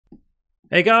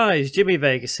Hey guys, Jimmy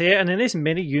Vegas here, and in this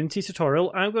mini Unity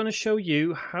tutorial I'm going to show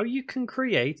you how you can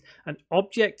create an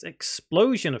object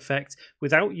explosion effect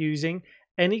without using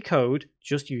any code,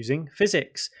 just using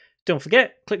physics. Don't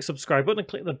forget, click the subscribe button and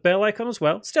click the bell icon as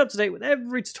well to stay up to date with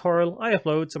every tutorial I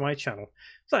upload to my channel.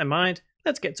 With that in mind,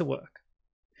 let's get to work.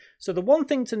 So the one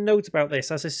thing to note about this,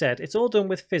 as I said, it's all done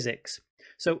with physics.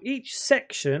 So each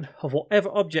section of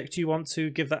whatever object you want to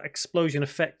give that explosion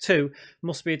effect to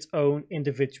must be its own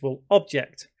individual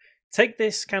object. Take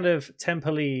this kind of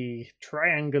temple-y,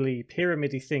 triangle-y,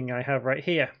 pyramid-y thing I have right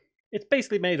here. It's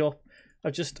basically made up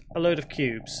of just a load of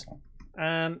cubes.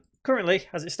 And currently,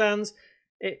 as it stands,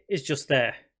 it is just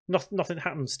there. Nothing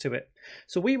happens to it.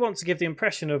 So we want to give the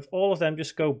impression of all of them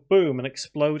just go boom and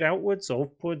explode outwards or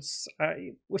upwards,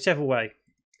 whichever way.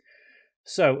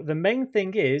 So the main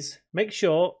thing is make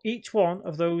sure each one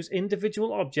of those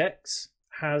individual objects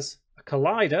has a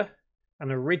collider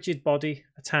and a rigid body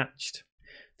attached.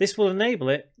 This will enable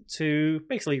it to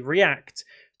basically react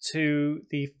to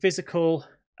the physical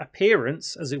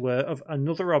appearance, as it were, of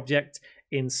another object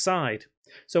inside.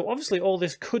 So obviously all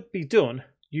this could be done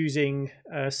using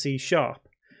C#,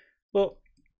 but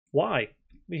why?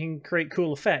 We can create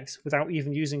cool effects without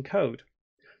even using code.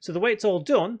 So the way it's all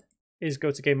done is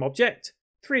go to Game Object,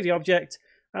 3D Object,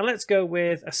 and let's go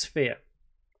with a sphere.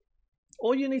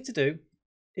 All you need to do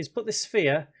is put this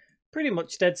sphere pretty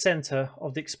much dead center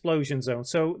of the explosion zone.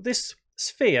 So this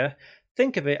sphere,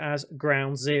 think of it as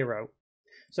ground zero.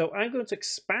 So I'm going to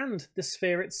expand the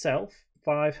sphere itself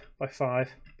 5 by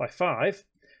 5 by 5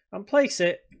 and place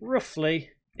it roughly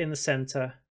in the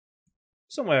center,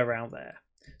 somewhere around there.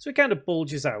 So it kind of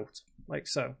bulges out like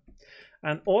so.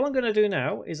 And all I'm going to do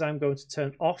now is I'm going to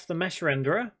turn off the mesh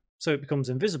renderer so it becomes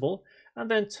invisible,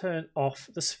 and then turn off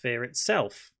the sphere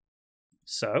itself.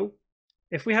 So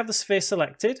if we have the sphere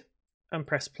selected and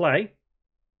press play,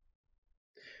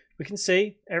 we can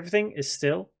see everything is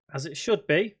still as it should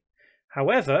be.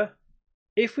 However,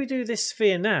 if we do this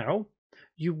sphere now,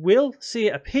 you will see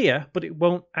it appear, but it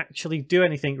won't actually do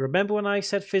anything. Remember when I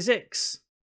said physics?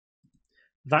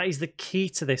 That is the key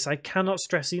to this. I cannot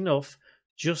stress enough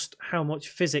just how much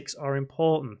physics are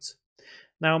important.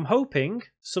 Now I'm hoping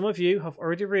some of you have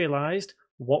already realized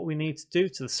what we need to do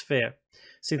to the sphere.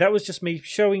 See, that was just me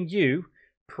showing you,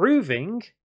 proving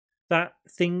that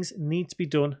things need to be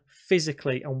done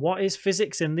physically. And what is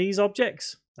physics in these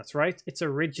objects? That's right, it's a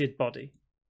rigid body.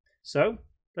 So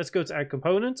let's go to Add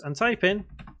Component and type in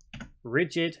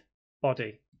rigid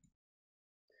body.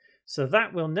 So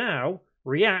that will now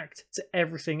react to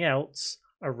everything else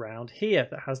around here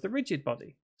that has the rigid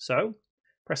body. So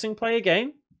pressing play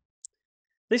again,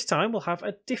 this time we'll have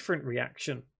a different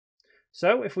reaction.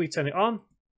 So if we turn it on,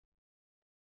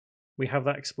 we have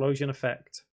that explosion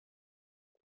effect.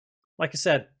 Like I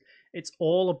said, it's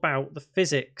all about the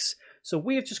physics. So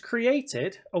we have just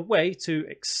created a way to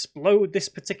explode this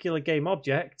particular game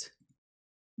object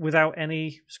without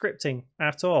any scripting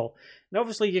at all. Now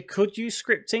obviously you could use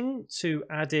scripting to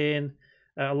add in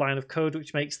a line of code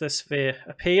which makes the sphere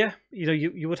appear.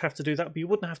 You would have to do that, but you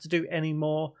wouldn't have to do any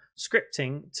more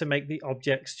scripting to make the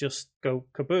objects just go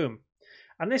kaboom.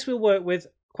 And this will work with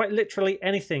quite literally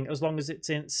anything as long as it's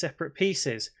in separate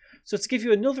pieces. So to give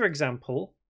you another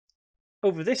example,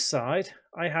 over this side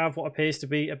I have what appears to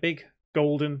be a big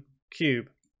golden cube.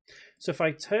 So if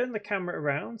I turn the camera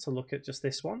around to look at just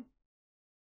this one,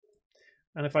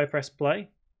 and if I press play,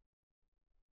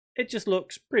 it just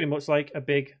looks pretty much like a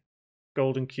big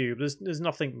golden cube. There's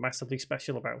nothing massively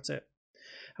special about it.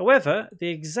 However, the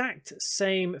exact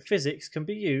same physics can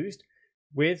be used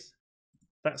with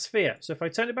that sphere. So if I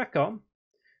turn it back on,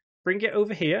 bring it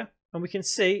over here, and we can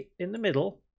see in the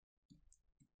middle,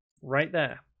 right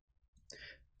there.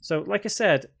 So like I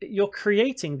said, you're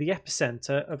creating the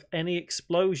epicenter of any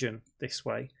explosion this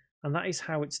way, and that is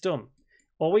how it's done.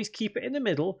 Always keep it in the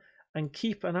middle and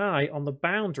keep an eye on the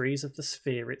boundaries of the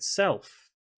sphere itself.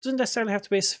 It doesn't necessarily have to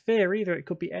be a sphere either, it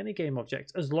could be any game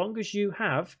object, as long as you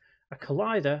have a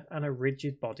collider and a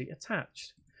rigid body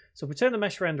attached. So if we turn the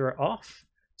mesh renderer off,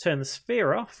 turn the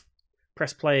sphere off,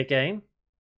 press play again,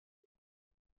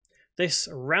 this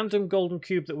random golden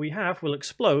cube that we have will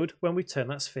explode when we turn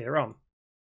that sphere on.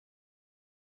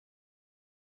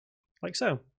 Like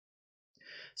so.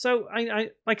 So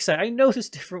like I say, I know there's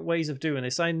different ways of doing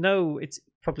this. I know it's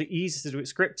probably easier to do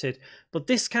it scripted, but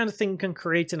this kind of thing can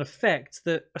create an effect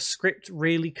that a script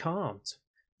really can't.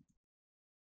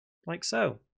 Like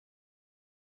so.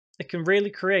 It can really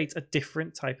create a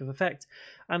different type of effect.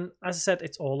 And as I said,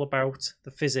 it's all about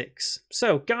the physics.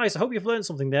 So guys, I hope you've learned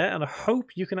something there, and I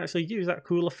hope you can actually use that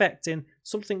cool effect in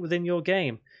something within your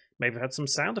game. Maybe had some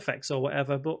sound effects or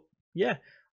whatever, but yeah,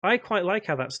 I quite like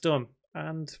how that's done,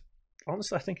 and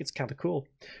honestly, I think it's kind of cool.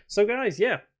 So, guys,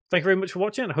 yeah, thank you very much for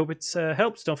watching. I hope it's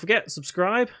helped. Don't forget,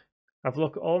 subscribe, have a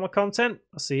look at all my content.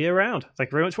 I'll see you around.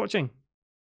 Thank you very much for watching.